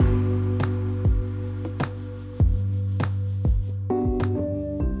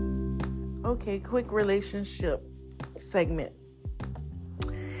Okay, quick relationship segment.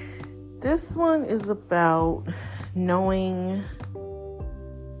 This one is about knowing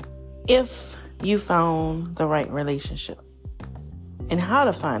if you found the right relationship and how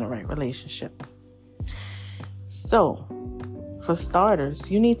to find the right relationship. So, for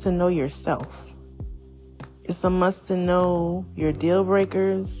starters, you need to know yourself. It's a must to know your deal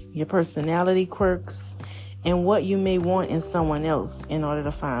breakers, your personality quirks, and what you may want in someone else in order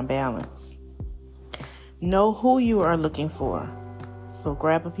to find balance. Know who you are looking for. So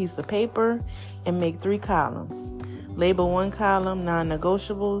grab a piece of paper and make 3 columns. Label one column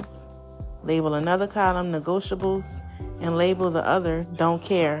non-negotiables, label another column negotiables, and label the other don't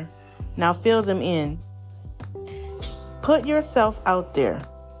care. Now fill them in. Put yourself out there.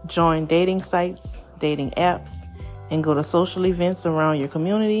 Join dating sites, dating apps, and go to social events around your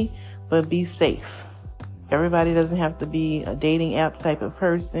community, but be safe. Everybody doesn't have to be a dating app type of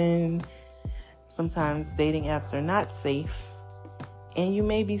person. Sometimes dating apps are not safe. And you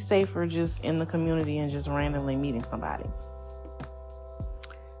may be safer just in the community and just randomly meeting somebody.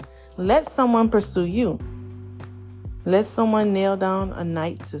 Let someone pursue you. Let someone nail down a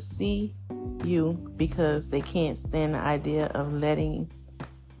night to see you because they can't stand the idea of letting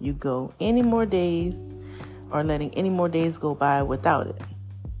you go any more days or letting any more days go by without it.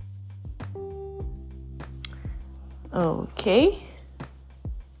 Okay.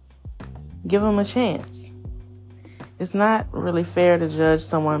 Give them a chance. It's not really fair to judge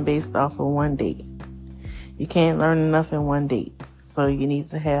someone based off of one date. You can't learn enough in one date. So you need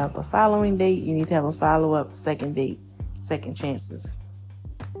to have a following date. You need to have a follow-up, second date, second chances.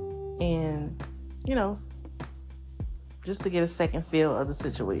 And, just to get a second feel of the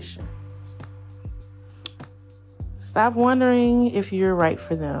situation. Stop wondering if you're right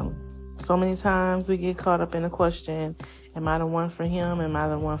for them. So many times we get caught up in the question, am I the one for him? Am I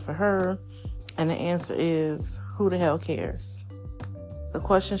the one for her? And the answer is, who the hell cares? The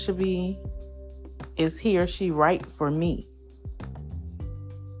question should be, is he or she right for me?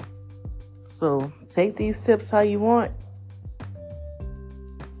 So take these tips how you want.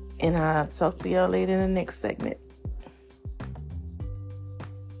 And I'll talk to y'all later in the next segment.